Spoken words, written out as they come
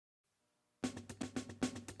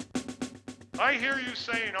I hear you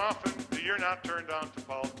saying often that you're not turned on to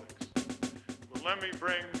politics. Well, let me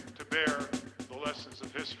bring to bear the lessons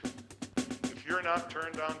of history. If you're not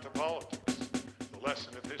turned on to politics, the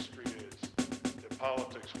lesson of history is that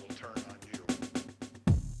politics will turn on you.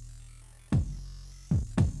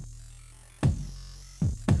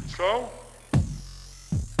 So,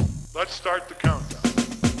 let's start the countdown.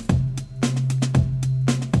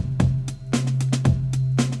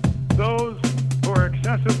 Those who are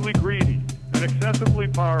excessively greedy and excessively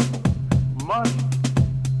powerful must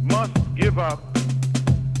give up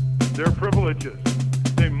their privileges.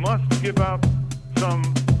 They must give up some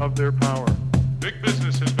of their power. Big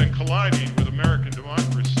business has been colliding with American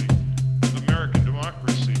democracy. American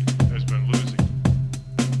democracy has been losing.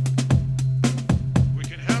 We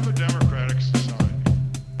can have a democratic society,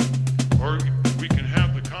 or we can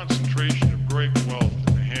have the concentration of great wealth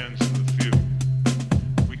in the hands of the few.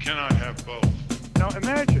 We cannot have both. Now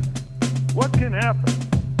imagine what can happen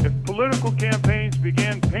if political campaigns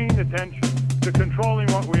began paying attention to controlling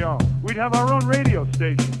what we own. We'd have our own radio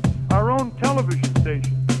station, our own television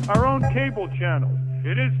station, our own cable channels.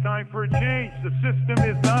 It is time for a change. The system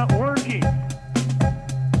is not working.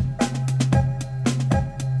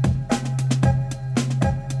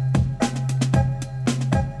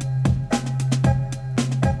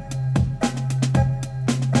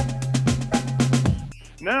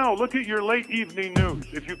 Now, look at your late evening news,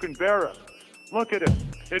 if you can bear it. Look at it.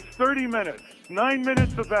 It's 30 minutes, 9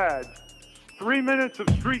 minutes of ads, 3 minutes of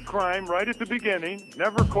street crime right at the beginning,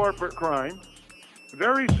 never corporate crime,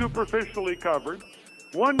 very superficially covered,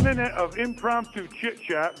 1 minute of impromptu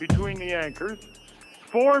chit-chat between the anchors,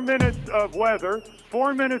 4 minutes of weather,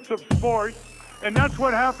 4 minutes of sports, and that's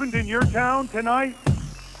what happened in your town tonight?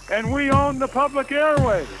 And we own the public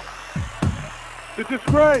airways. It's a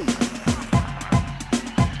disgrace.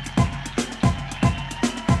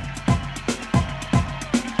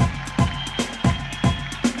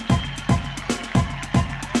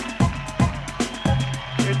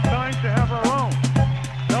 To have our own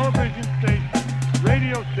television station,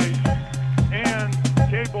 radio station, and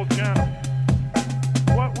cable channel.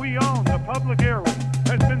 What we own, the public airway,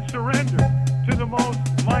 has been surrendered to the most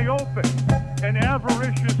myopic and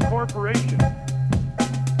avaricious corporation.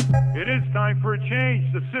 It is time for a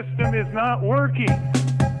change. The system is not working.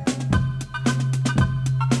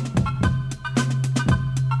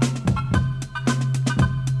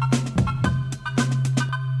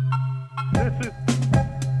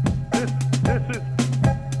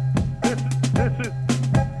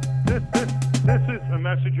 This is a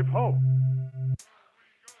message of hope.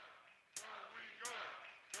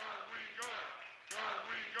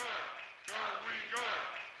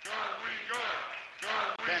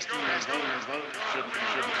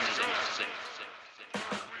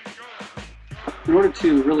 In order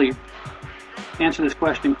to really answer this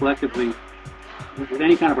question collectively, with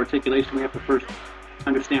any kind of articulation, we have to first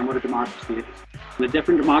understand what a democracy is. The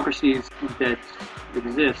different democracies that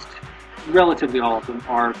exist, relatively all of them,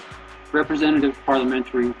 are representative,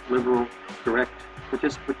 parliamentary, liberal, direct,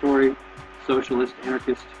 participatory, socialist,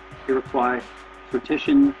 anarchist, Iroquois,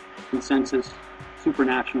 sortition, consensus,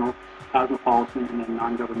 supranational, cosmopolitan, and then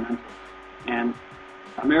non-governmental. And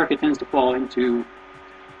America tends to fall into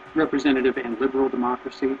representative and liberal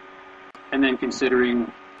democracy, and then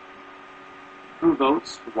considering who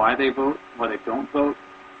votes, why they don't vote,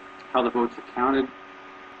 how the votes are counted,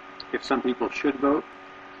 if some people should vote,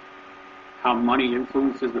 how money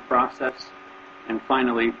influences the process, and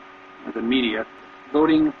finally, the media.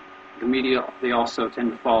 Voting, the media, they also tend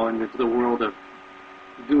to fall into the world of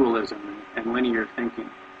dualism and linear thinking.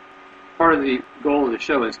 Part of the goal of the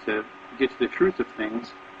show is to get to the truth of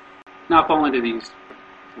things, not fall into these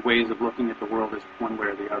ways of looking at the world as one way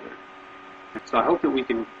or the other. And so I hope that we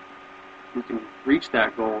can reach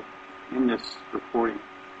that goal in this recording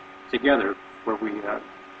together, where we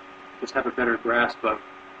just have a better grasp of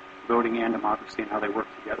voting and democracy and how they work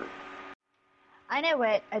together. I know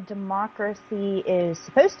what a democracy is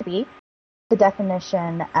supposed to be. The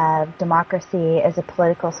definition of democracy is a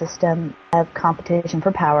political system of competition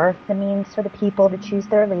for power, the means for the people to choose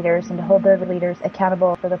their leaders and to hold their leaders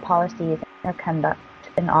accountable for their policies and their conduct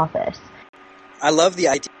in office. I love the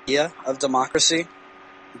idea of democracy,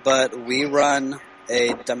 but we run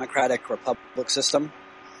a democratic republic system.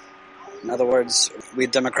 In other words, we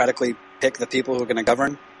democratically pick the people who are going to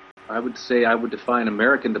govern. I would say I would define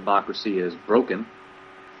American democracy as broken.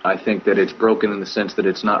 I think that it's broken in the sense that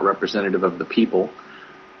it's not representative of the people.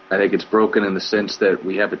 I think it's broken in the sense that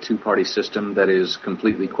we have a two-party system that is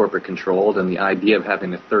completely corporate controlled, and the idea of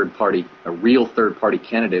having a real third-party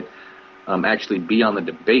candidate actually be on the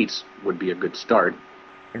debates would be a good start.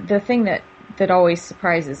 the thing that always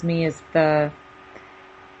surprises me is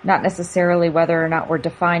not necessarily whether or not we're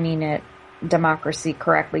defining it democracy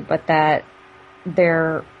correctly, but that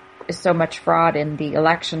there is so much fraud in the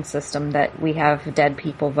election system that we have dead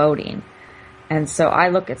people voting. And so I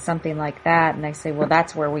look at something like that and I say, well,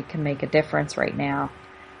 that's where we can make a difference right now,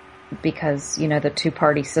 because, the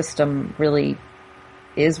two-party system really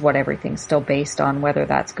is what everything's still based on, whether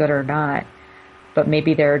that's good or not. But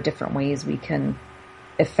maybe there are different ways we can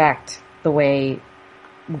affect the way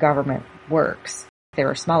government works. There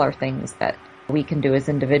are smaller things that we can do as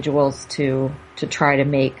individuals to try to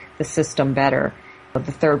make the system better. The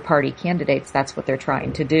third-party candidates, that's what they're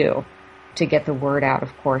trying to do, to get the word out.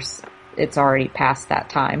 Of course, it's already past that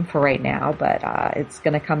time for right now, but it's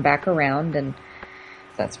going to come back around, and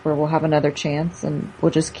that's where we'll have another chance, and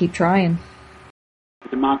we'll just keep trying.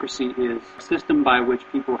 Democracy is a system by which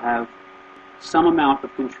people have some amount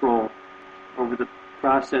of control over the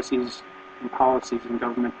processes and policies in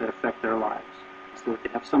government that affect their lives, so that they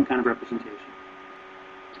have some kind of representation.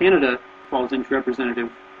 Canada falls into representative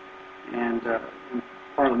and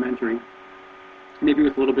parliamentary, maybe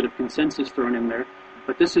with a little bit of consensus thrown in there.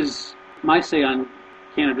 But this is my say on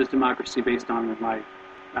Canada's democracy based on my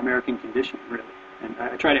American condition, really. And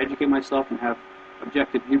I try to educate myself and have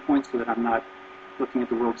objective viewpoints so that I'm not looking at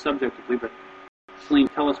the world subjectively. But Celine,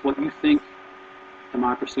 tell us what you think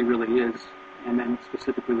democracy really is, and then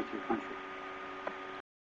specifically with your country.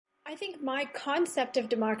 I think my concept of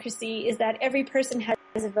democracy is that every person has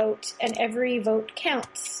a vote and every vote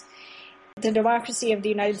counts. The democracy of the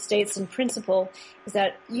United States in principle is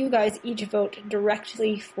that you guys each vote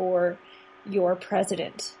directly for your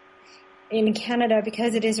president. In Canada,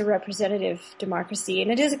 because it is a representative democracy and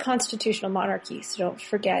it is a constitutional monarchy, so don't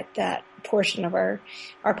forget that portion of our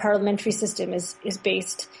parliamentary system is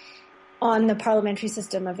based on the parliamentary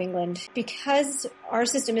system of England. Because our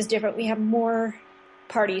system is different, we have more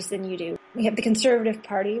parties than you do. We have the Conservative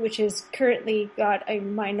Party, which has currently got a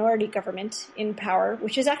minority government in power,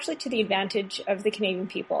 which is actually to the advantage of the Canadian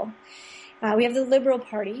people. We have the Liberal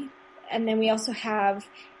Party, and then we also have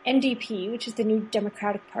NDP, which is the New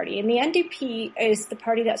Democratic Party. And the NDP is the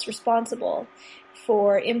party that's responsible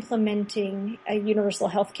for implementing a universal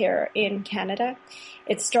health care in Canada.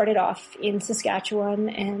 It started off in Saskatchewan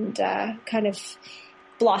and kind of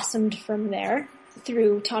blossomed from there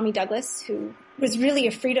through Tommy Douglas, who was really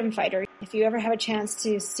a freedom fighter. If you ever have a chance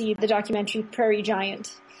to see the documentary Prairie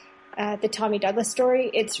Giant, the Tommy Douglas story,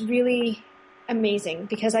 it's really amazing,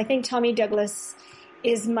 because I think Tommy Douglas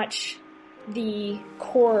is much the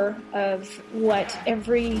core of what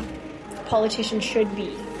every politician should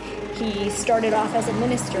be. He started off as a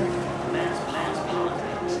minister.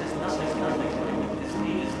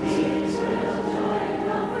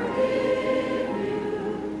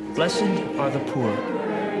 Blessed are the poor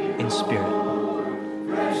in spirit,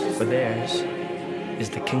 for theirs is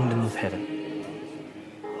the kingdom of heaven.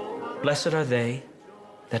 Blessed are they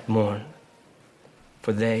that mourn,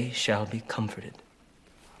 for they shall be comforted.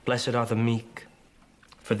 Blessed are the meek,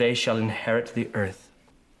 for they shall inherit the earth.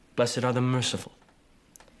 Blessed are the merciful.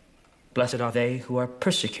 Blessed are they who are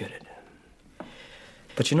persecuted.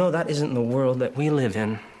 But that isn't the world that we live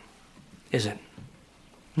in, is it?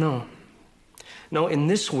 No. No, in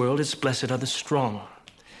this world it's blessed are the strong.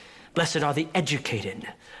 Blessed are the educated.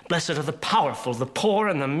 Blessed are the powerful. The poor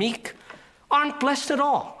and the meek aren't blessed at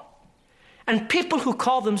all. And people who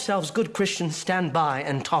call themselves good Christians stand by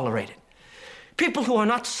and tolerate it. People who are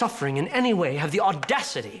not suffering in any way have the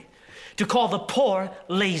audacity to call the poor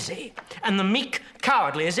lazy and the meek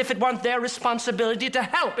cowardly, as if it weren't their responsibility to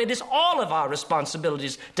help. It is all of our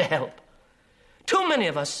responsibilities to help. Too many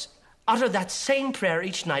of us utter that same prayer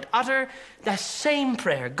each night. Utter that same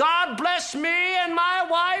prayer. God bless me and my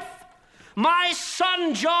wife, my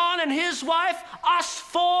son John and his wife, us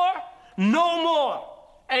four, no more.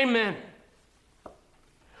 Amen.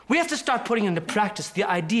 We have to start putting into practice the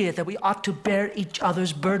idea that we ought to bear each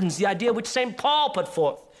other's burdens, the idea which St. Paul put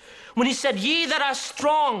forth when he said, ye that are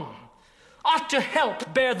strong ought to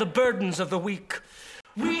help bear the burdens of the weak.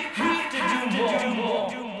 We have to do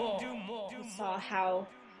more. We saw how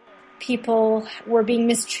people were being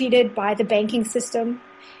mistreated by the banking system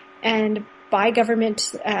and by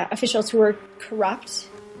government officials who were corrupt.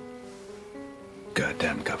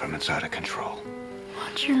 Goddamn government's out of control.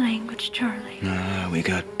 What's your language, Charlie? We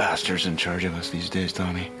got bastards in charge of us these days,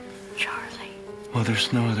 Tommy. Charlie. Well,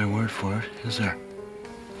 there's no other word for it, is there?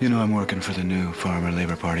 I'm working for the new Farmer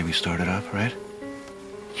Labor Party we started up, right?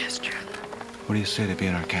 Yes, Charlie. What do you say to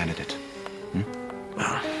being our candidate?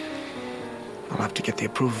 Well, I'll have to get the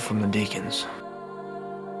approval from the deacons.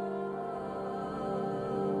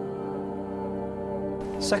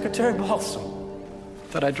 Secretary Balsam.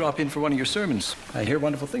 Thought I'd drop in for one of your sermons. I hear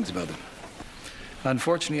wonderful things about them.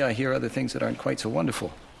 Unfortunately, I hear other things that aren't quite so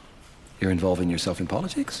wonderful. You're involving yourself in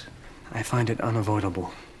politics? I find it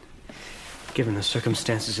unavoidable. Given the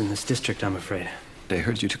circumstances in this district, I'm afraid. I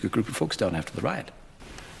heard you took a group of folks down after the riot.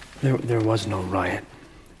 There was no riot.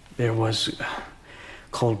 There was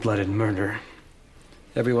cold-blooded murder.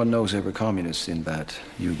 Everyone knows there were communists in that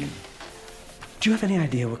union. Do you have any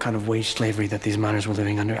idea what kind of wage slavery that these miners were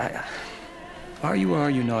living under? Are you or are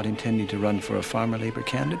you not intending to run for a farmer labor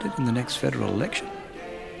candidate in the next federal election?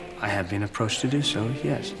 I have been approached to do so,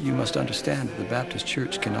 yes. You must understand that the Baptist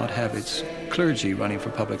Church cannot have its clergy running for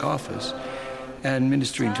public office and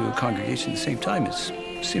ministering to a congregation at the same time. Is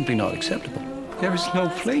simply not acceptable. There is no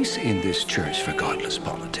place in this church for godless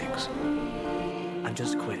politics. I've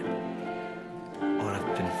just quit. Or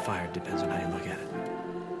I've been fired, depends on how you look at it.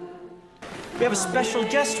 We have a special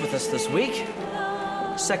guest with us this week,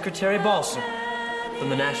 Secretary Balsam from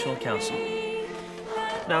the National Council.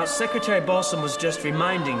 Now, Secretary Balsam was just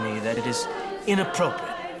reminding me that it is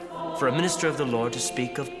inappropriate for a minister of the Lord to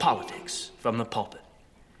speak of politics from the pulpit.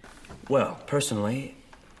 Well, personally,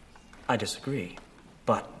 I disagree,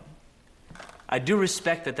 but I do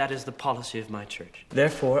respect that that is the policy of my church.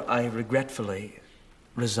 Therefore, I regretfully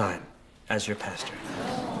resign as your pastor.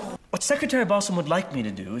 What Secretary Balsam would like me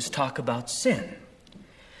to do is talk about sin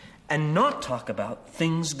and not talk about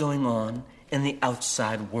things going on in the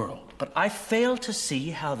outside world. But I fail to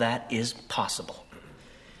see how that is possible.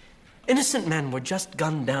 Innocent men were just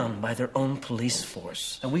gunned down by their own police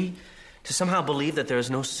force. Are we to somehow believe that there is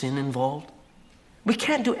no sin involved? We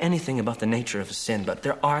can't do anything about the nature of a sin, but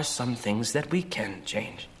there are some things that we can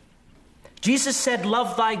change. Jesus said,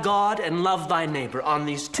 "Love thy God and love thy neighbor. On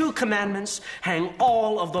these two commandments hang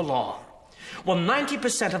all of the law." Well,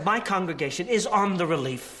 90% of my congregation is on the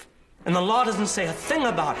relief, and the law doesn't say a thing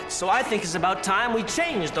about it. So I think it's about time we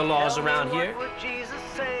change the laws around here.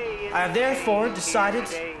 I have therefore decided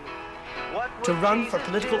to run for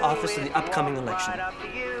political office in the upcoming election.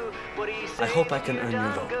 I hope I can earn your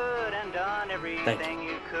vote. Thank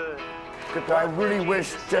you. I really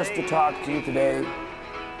wish just to talk to you today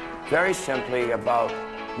very simply about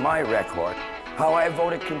my record, how I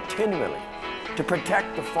voted continually to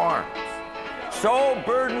protect the farms, so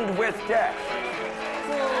burdened with debt.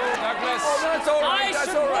 Douglas. Oh, that's all right. I That's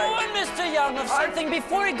should all right. warn Mr. Young of something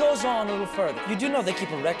before he goes on a little further. You do know they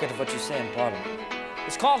keep a record of what you say in Parliament.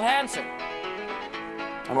 It's called Hansard.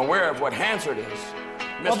 I'm aware of what Hansard is,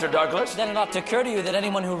 Mr. Douglas. Then it ought to occur to you that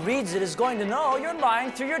anyone who reads it is going to know you're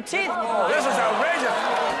lying through your teeth. Oh, this is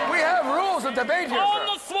outrageous. We have rules of debate here, On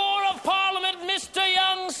sir. the floor of Parliament, Mr.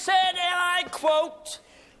 Young said, and I quote,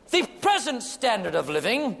 "The present standard of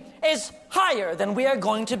living is higher than we are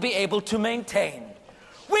going to be able to maintain.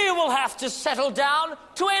 We will have to settle down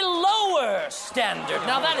to a lower standard."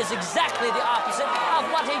 Now, that is exactly the opposite of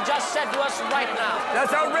what he just said to us right now.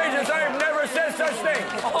 That's outrageous. I have never said such thing.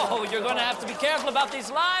 Oh, you're going to have to be careful about these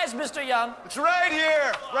lies, Mr. Young. It's right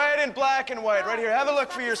here, right in black and white, right here. Have a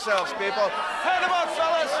look for yourselves, people. Hand them out,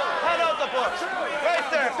 fellas. Hand out the books. Right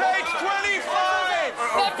there, page 25.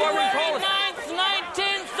 February 9th,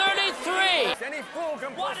 1933. Any fool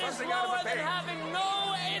can pull What is something out of lower a than page. having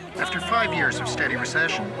no income? After 5 years of steady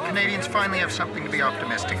recession, Canadians finally have something to be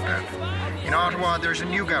optimistic about. In Ottawa, there's a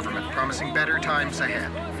new government promising better times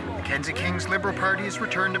ahead. Mackenzie King's Liberal Party has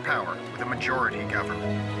returned to power with a majority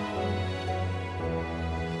government.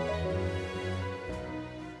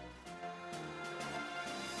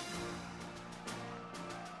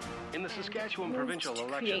 In the Saskatchewan provincial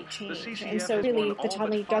election, the CCF and so really the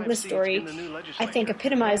Tommy Douglas story, I think,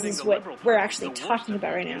 epitomizes what we're actually talking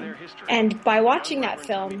about right now. And by watching that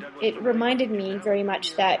film, it reminded me very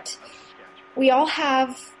much that we all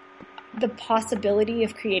have the possibility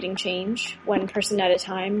of creating change, one person at a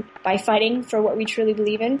time, by fighting for what we truly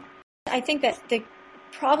believe in. I think that the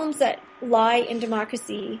problems that lie in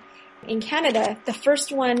democracy in Canada, the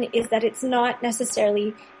first one is that it's not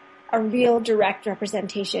necessarily a real direct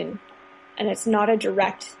representation, and it's not a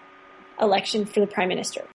direct election for the Prime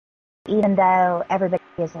Minister. Even though everybody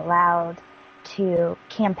is allowed to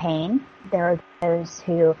campaign, there are those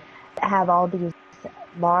who have all these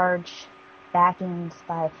large backings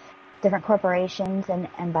by different corporations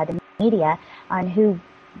and by the media on who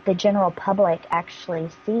the general public actually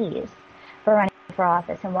sees for running for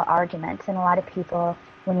office and what arguments. And a lot of people,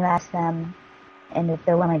 when you ask them, and if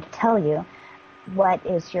they're willing to tell you, what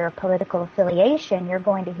is your political affiliation, you're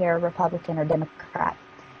going to hear Republican or Democrat.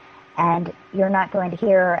 And you're not going to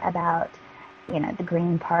hear about, the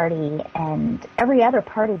Green Party and every other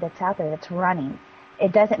party that's out there that's running.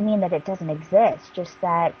 It doesn't mean that it doesn't exist, just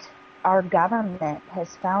that our government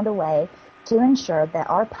has found a way to ensure that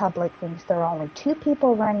our public thinks there are only two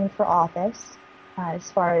people running for office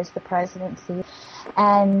as far as the presidency,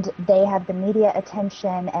 and they have the media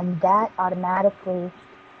attention, and that automatically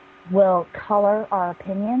will color our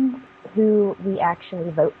opinion, who we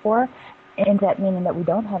actually vote for. It ends up meaning that we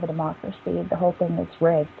don't have a democracy. The whole thing is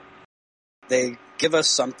rigged. They give us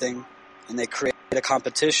something, and they create a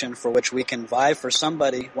competition for which we can vie for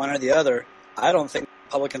somebody, one or the other. I don't think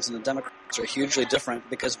Republicans and the Democrats are hugely different,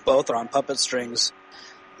 because both are on puppet strings,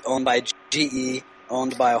 owned by GE,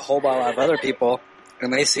 owned by a whole lot of other people,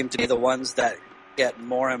 and they seem to be the ones that get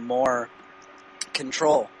more and more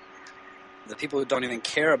control. The people who don't even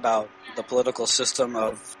care about the political system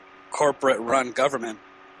of corporate-run government.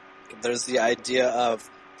 There's the idea of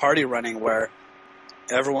party running where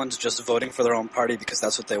everyone's just voting for their own party because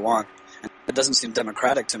that's what they want. And it doesn't seem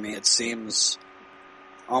democratic to me. It seems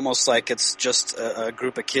almost like it's just a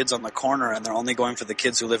group of kids on the corner, and they're only going for the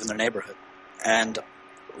kids who live in their neighborhood. And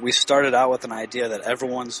we started out with an idea that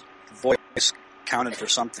everyone's voice counted for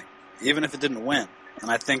something, even if it didn't win. And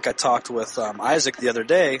I think I talked with Isaac the other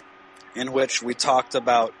day, in which we talked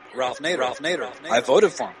about Ralph Nader. I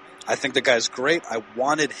voted for him. I think the guy's great. I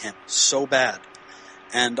wanted him so bad.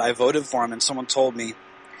 And I voted for him, and someone told me,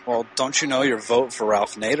 well, don't you know your vote for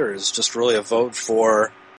Ralph Nader is just really a vote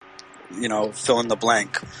for, fill in the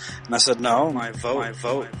blank. And I said, no, my vote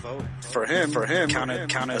for him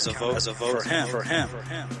counted as a vote for him.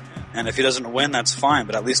 And if he doesn't win, that's fine,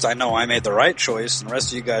 but at least I know I made the right choice, and the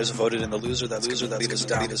rest of you guys voted in the loser that's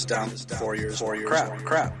lead us down 4 years.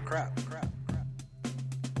 Crap.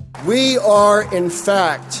 We are, in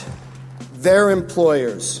fact, their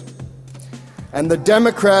employers. And the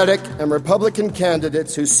Democratic and Republican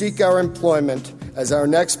candidates who seek our employment as our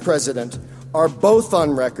next president are both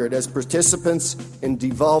on record as participants in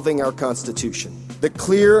devolving our Constitution. The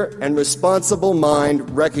clear and responsible mind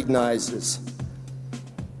recognizes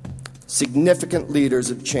significant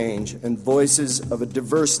leaders of change and voices of a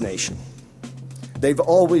diverse nation. They've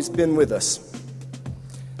always been with us.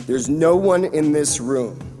 There's no one in this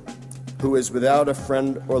room who is without a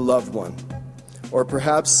friend or loved one, or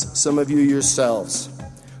perhaps some of you yourselves,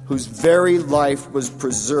 whose very life was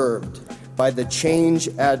preserved by the change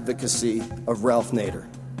advocacy of Ralph Nader.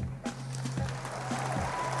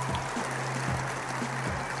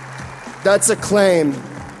 That's a claim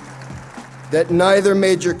that neither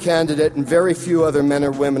major candidate and very few other men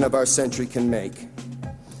or women of our century can make.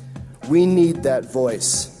 We need that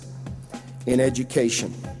voice in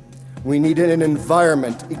education. We need it in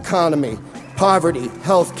environment, economy, poverty,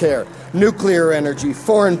 healthcare, nuclear energy,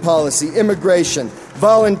 foreign policy, immigration,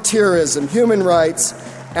 volunteerism, human rights,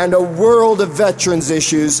 and a world of veterans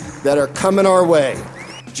issues that are coming our way.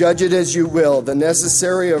 Judge it as you will, the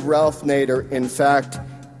necessary of Ralph Nader, in fact,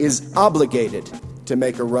 is obligated to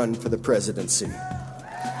make a run for the presidency.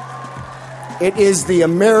 It is the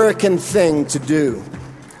American thing to do.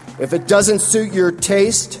 If it doesn't suit your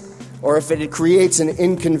taste, or if it creates an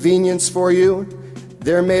inconvenience for you,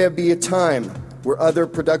 there may be a time where other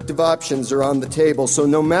productive options are on the table. So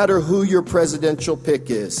no matter who your presidential pick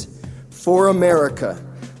is, for America,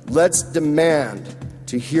 let's demand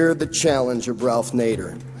to hear the challenge of Ralph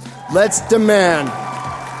Nader. Let's demand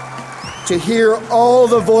to hear all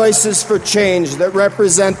the voices for change that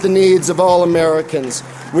represent the needs of all Americans.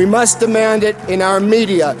 We must demand it in our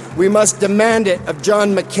media. We must demand it of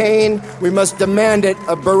John McCain. We must demand it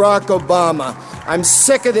of Barack Obama. I'm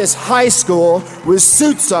sick of this high school with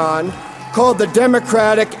suits on called the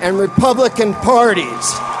Democratic and Republican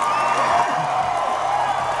parties.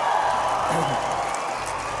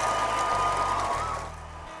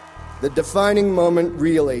 The defining moment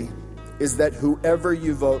really is that whoever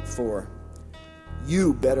you vote for,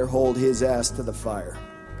 you better hold his ass to the fire.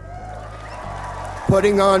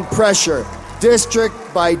 Putting on pressure, district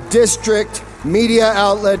by district, media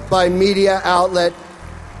outlet by media outlet,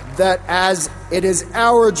 that as it is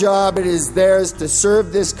our job, it is theirs to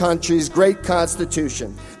serve this country's great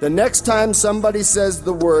Constitution. The next time somebody says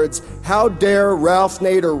the words, "How dare Ralph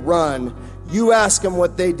Nader run?" you ask them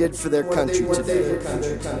what they did for their country today.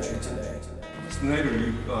 Mr. Nader,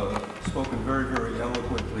 you've spoken very, very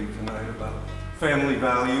eloquently tonight about family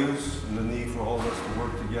values and the need for all of us to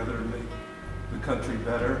work together to make the country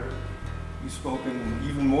better. You've spoken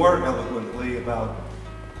even more eloquently about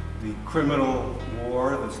the criminal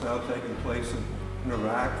war that's now taking place in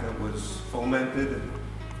Iraq that was fomented and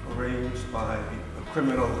arranged by a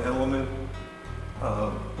criminal element,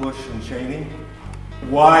 Bush and Cheney.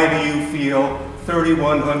 Why do you feel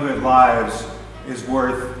 3,100 lives is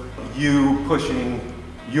worth you pushing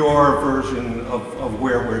your version of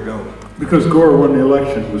where we're going? Because Gore won the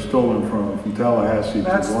election, it was stolen from Tallahassee to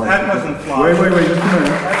Washington. That doesn't fly. Wait, just a minute.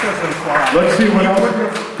 That doesn't fly. Let's see what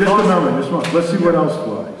else, just a moment. Let's see what else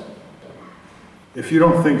flies. If you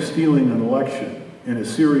don't think stealing an election in a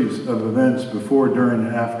series of events before, during,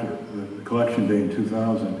 and after the election day in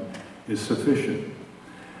 2000 is sufficient,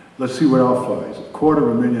 let's see what else flies.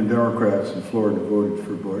 250,000 Democrats in Florida voted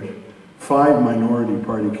for Bush. 5 minority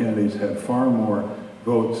party candidates had far more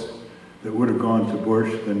votes that would have gone to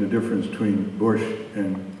Bush than the difference between Bush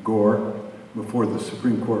and Gore before the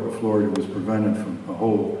Supreme Court of Florida was prevented from a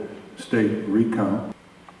whole state recount.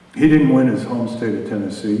 He didn't win his home state of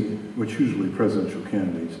Tennessee, which usually presidential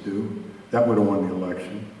candidates do. That would have won the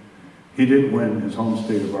election. He didn't win his home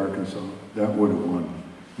state of Arkansas. That would have won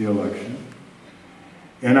the election.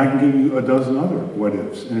 And I can give you a dozen other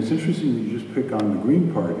what-ifs. And it's interesting that you just pick on the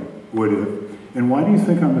Green Party what-if. And why do you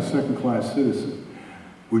think I'm a second-class citizen?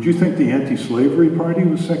 Would you think the anti-slavery party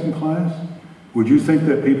was second class? Would you think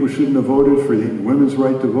that people shouldn't have voted for the women's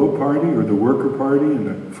right to vote party or the worker party and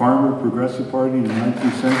the farmer progressive party in the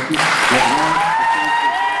 19th century?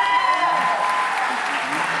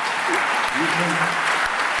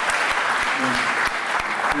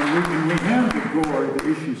 When we handed Gore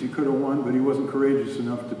the issues he could have won, but he wasn't courageous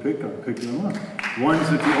enough to pick them up. Ones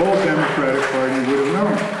that the old Democratic Party would have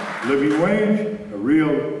known. Living wage, a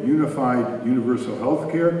real unified universal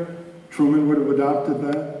health care. Truman would have adopted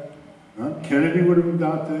that. Kennedy would have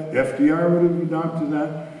adopted that. FDR would have adopted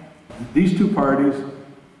that. These two parties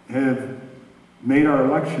have made our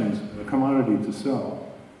elections a commodity to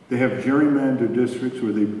sell. They have gerrymandered districts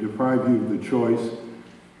where they deprive you of the choice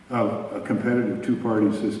of a competitive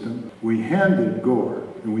two-party system. We handed Gore,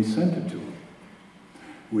 and we sent it to him.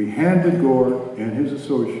 We handed Gore and his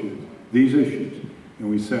associates these issues. And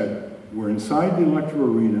we said, we're inside the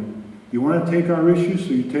electoral arena. You want to take our issues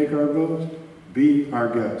so you take our votes? Be our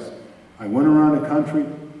guest. I went around the country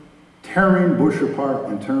tearing Bush apart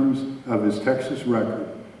in terms of his Texas record,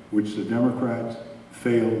 which the Democrats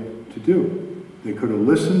failed to do. They could have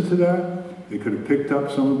listened to that. They could have picked up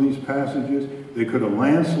some of these passages. They could have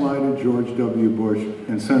landslided George W. Bush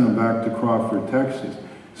and sent him back to Crawford, Texas.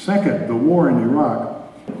 Second, the war in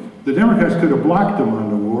Iraq. The Democrats could have blocked him on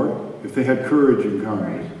the war if they had courage in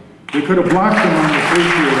Congress. They could have blocked them on the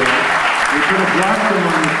Patriot Act. They could have blocked them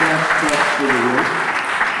on the tax cuts for the rich.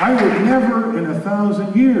 I would never in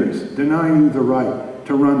 1,000 years deny you the right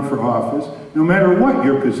to run for office, no matter what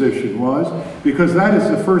your position was, because that is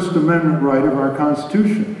the First Amendment right of our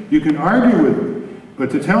Constitution. You can argue with me, but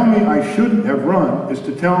to tell me I shouldn't have run is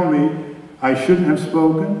to tell me I shouldn't have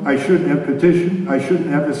spoken, I shouldn't have petitioned, I shouldn't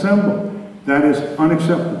have assembled. That is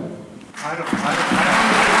unacceptable.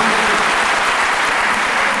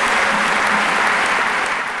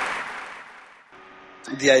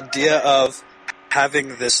 The idea of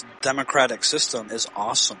having this democratic system is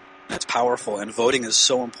awesome. It's powerful, and voting is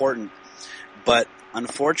so important. But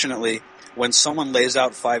unfortunately, when someone lays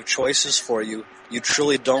out 5 choices for you, you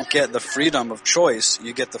truly don't get the freedom of choice.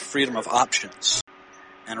 You get the freedom of options.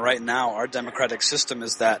 And right now, our democratic system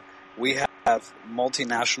is that we have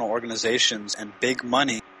multinational organizations and big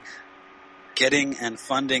money getting and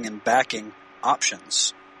funding and backing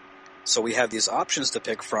options. So we have these options to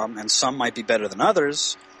pick from, and some might be better than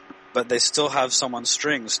others, but they still have someone's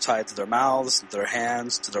strings tied to their mouths, to their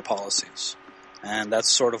hands, to their policies. And that's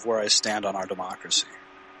sort of where I stand on our democracy.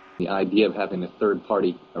 The idea of having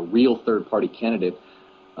a real third-party candidate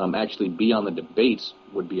actually be on the debates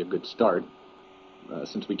would be a good start.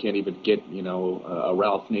 Since we can't even get, a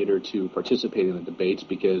Ralph Nader to participate in the debates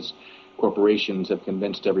because corporations have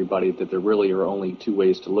convinced everybody that there really are only 2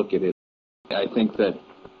 ways to look at it. I think that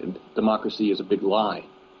democracy is a big lie,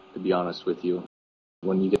 to be honest with you.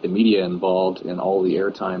 When you get the media involved and all the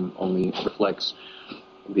airtime only reflects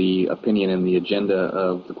the opinion and the agenda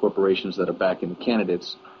of the corporations that are backing the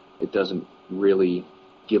candidates, it doesn't really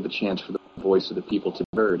give a chance for the voice of the people to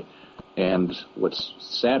be heard. And what's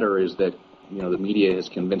sadder is that the media has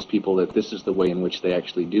convinced people that this is the way in which they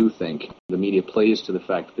actually do think. The media plays to the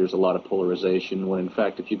fact that there's a lot of polarization, when in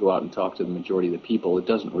fact if you go out and talk to the majority of the people, it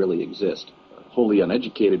doesn't really exist. Wholly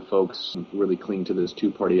uneducated folks really cling to this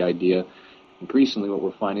two-party idea. Increasingly what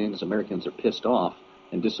we're finding is Americans are pissed off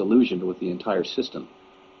and disillusioned with the entire system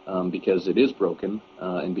because it is broken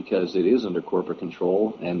and because it is under corporate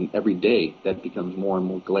control, and every day that becomes more and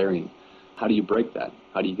more glaring. How do you break that?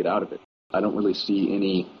 How do you get out of it? I don't really see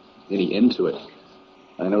any end to it.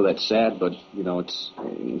 I know that's sad, but it's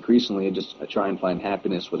increasingly I try and find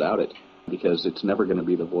happiness without it, because it's never going to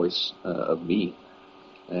be the voice of me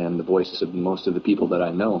and the voice of most of the people that I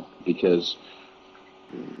know, because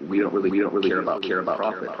we don't really care about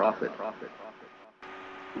profit.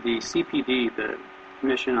 The CPD, the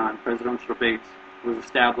Commission on Presidential Debates, was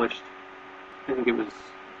established, I think it was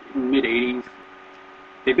mid-'80s.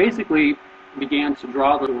 They basically began to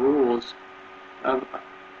draw the rules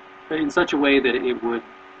in such a way that it would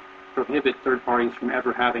prohibit third parties from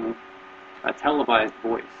ever having a televised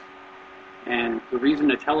voice. And the reason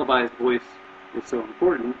a televised voice is so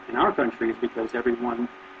important in our country is because everyone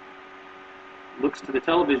looks to the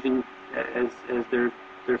television as their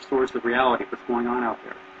source of reality, what's going on out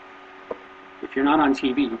there. If you're not on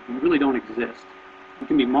TV, you really don't exist. You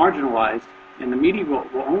can be marginalized, and the media will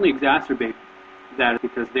only exacerbate that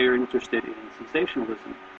because they're interested in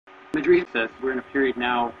sensationalism. Madrid says we're in a period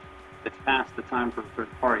now that's past the time for third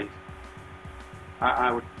parties.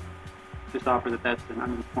 I would just offer that that's an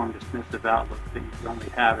uninformed, dismissive outlook that you only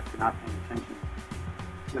have if you're not paying attention.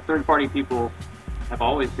 The third party people have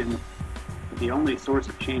always been the only source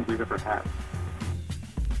of change we've ever had.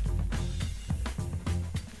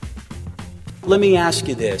 Let me ask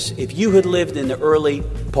you this. If you had lived in the early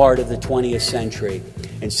part of the 20th century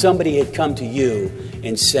and somebody had come to you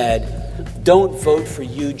and said, don't vote for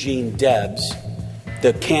Eugene Debs,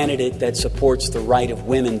 the candidate that supports the right of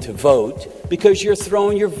women to vote, because you're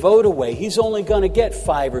throwing your vote away. He's only going to get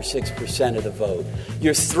 5 or 6% of the vote.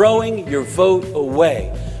 You're throwing your vote away.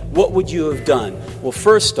 What would you have done? Well,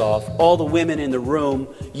 first off, all the women in the room,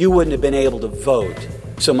 you wouldn't have been able to vote.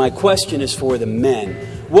 So my question is for the men.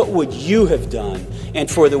 What would you have done? And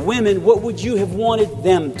for the women, what would you have wanted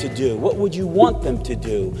them to do? What would you want them to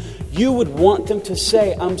do? You would want them to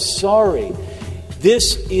say, I'm sorry.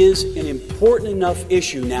 This is an important enough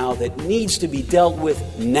issue now that needs to be dealt with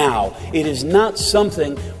now. It is not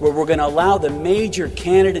something where we're going to allow the major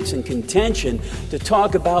candidates in contention to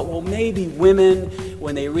talk about, well, maybe women,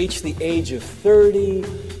 when they reach the age of 30,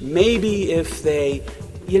 maybe if they,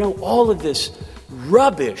 all of this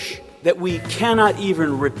rubbish that we cannot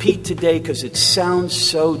even repeat today because it sounds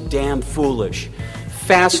so damn foolish.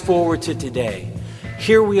 Fast forward to today.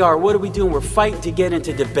 Here we are. What are we doing? We're fighting to get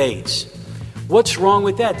into debates. What's wrong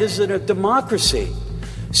with that? This is a democracy.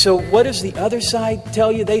 So what does the other side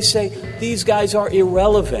tell you? They say, these guys are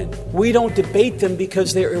irrelevant. We don't debate them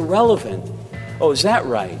because they're irrelevant. Oh, is that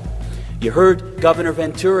right? You heard Governor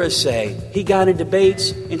Ventura say he got in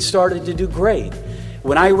debates and started to do great.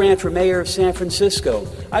 When I ran for mayor of San Francisco,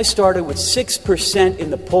 I started with 6% in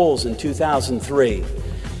the polls in 2003.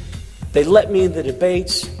 They let me in the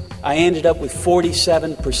debates. I ended up with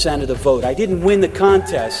 47% of the vote. I didn't win the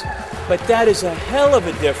contest, but that is a hell of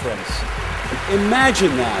a difference.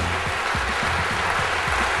 Imagine that.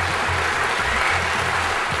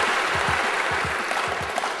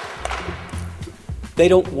 They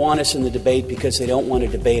don't want us in the debate because they don't want to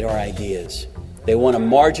debate our ideas. They want to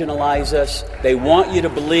marginalize us. They want you to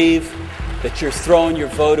believe that you're throwing your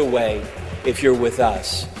vote away if you're with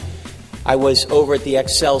us. I was over at the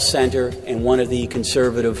Excel Center, and one of the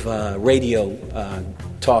conservative radio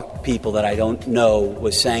talk people that I don't know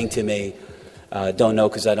was saying to me, don't know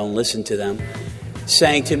because I don't listen to them,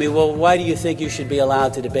 saying to me, well, why do you think you should be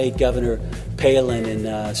allowed to debate Governor Palin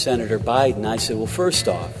and Senator Biden? I said, well, first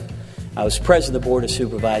off, I was president of the Board of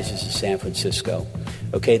Supervisors of San Francisco.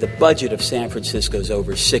 Okay, the budget of San Francisco is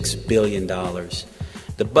over $6 billion.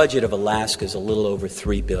 The budget of Alaska is a little over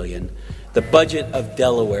 $3 billion. The budget of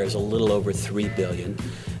Delaware is a little over $3 billion.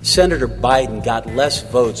 Senator Biden got less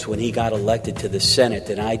votes when he got elected to the Senate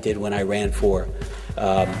than I did when I ran for,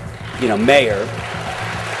 mayor.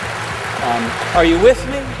 Are you with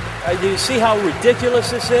me? Do you see how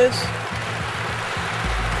ridiculous this is?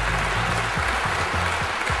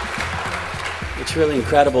 It's really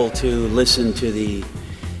incredible to listen to the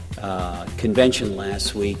convention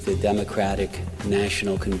last week, the Democratic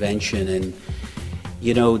National Convention, and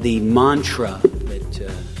the mantra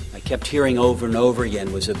that I kept hearing over and over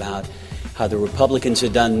again was about how the Republicans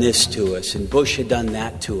had done this to us and Bush had done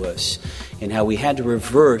that to us, and how we had to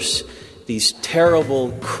reverse these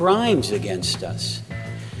terrible crimes against us.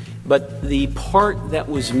 But the part that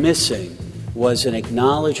was missing was an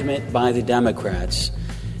acknowledgement by the Democrats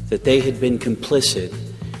that they had been complicit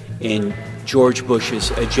in George Bush's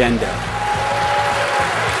agenda.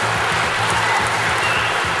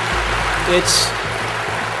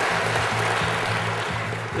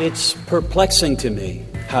 It's perplexing to me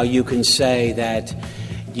how you can say that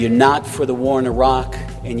you're not for the war in Iraq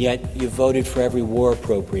and yet you voted for every war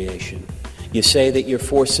appropriation. You say that you're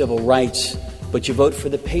for civil rights, but you vote for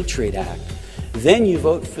the Patriot Act. Then you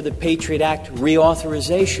vote for the Patriot Act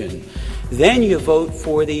reauthorization. Then you vote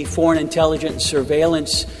for the Foreign Intelligence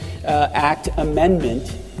Surveillance Act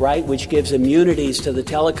amendment, right, which gives immunities to the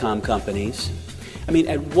telecom companies. I mean,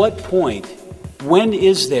 at what point, when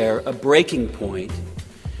is there a breaking point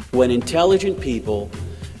When intelligent people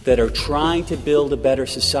that are trying to build a better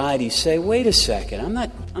society say, wait a second, I'm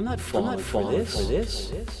not falling for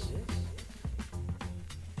this.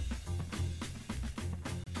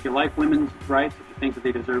 If you like women's rights, if you think that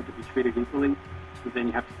they deserve to be treated equally, then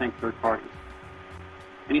you have to thank third parties.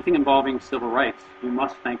 Anything involving civil rights, you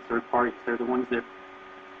must thank third parties. They're the ones that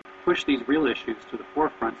push these real issues to the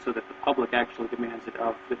forefront so that the public actually demands it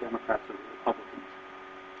of the Democrats or the Republicans.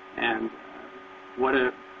 And what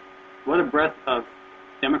a breath of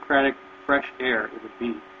democratic fresh air it would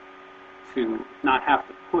be to not have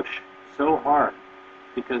to push so hard,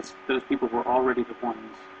 because those people were already the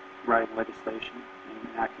ones writing legislation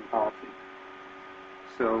and enacting policy.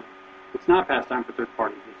 So it's not past time for third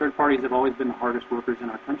parties. The third parties have always been the hardest workers in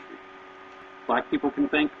our country. Black people can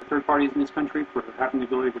thank the third parties in this country for having the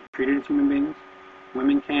ability to be treated as human beings.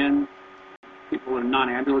 Women can. People are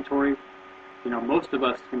non-ambulatory. Most of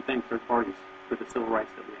us can thank third parties for the civil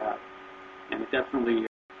rights that we have. And it definitely,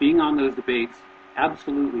 being on those debates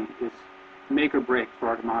absolutely is make or break for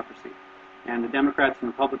our democracy. And the Democrats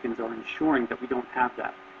and Republicans are ensuring that we don't have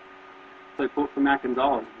that. So I quote from Matt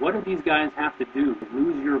Gonzalez, what do these guys have to do to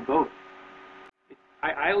lose your vote?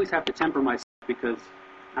 I always have to temper myself, because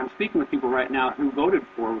I'm speaking with people right now who voted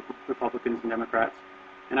for Republicans and Democrats,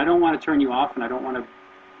 and I don't want to turn you off, and I don't want to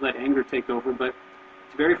let anger take over, but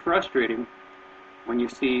it's very frustrating when you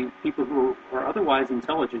see people who are otherwise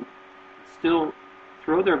intelligent still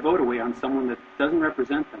throw their vote away on someone that doesn't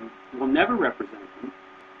represent them, will never represent them,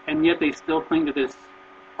 and yet they still cling to this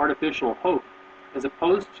artificial hope, as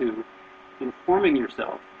opposed to informing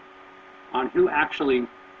yourself on who actually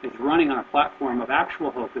is running on a platform of actual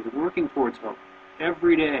hope, is working towards hope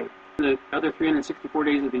every day, the other 364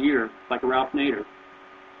 days of the year, like a Ralph Nader.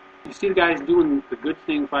 You see the guys doing the good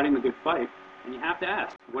thing, fighting the good fight, and you have to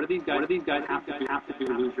ask, what do these guys have to do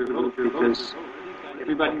to lose your vote? Because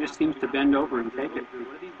everybody just seems to bend over and take it.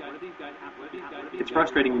 It's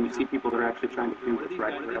frustrating when you see people that are actually trying to do what's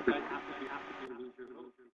right for everybody.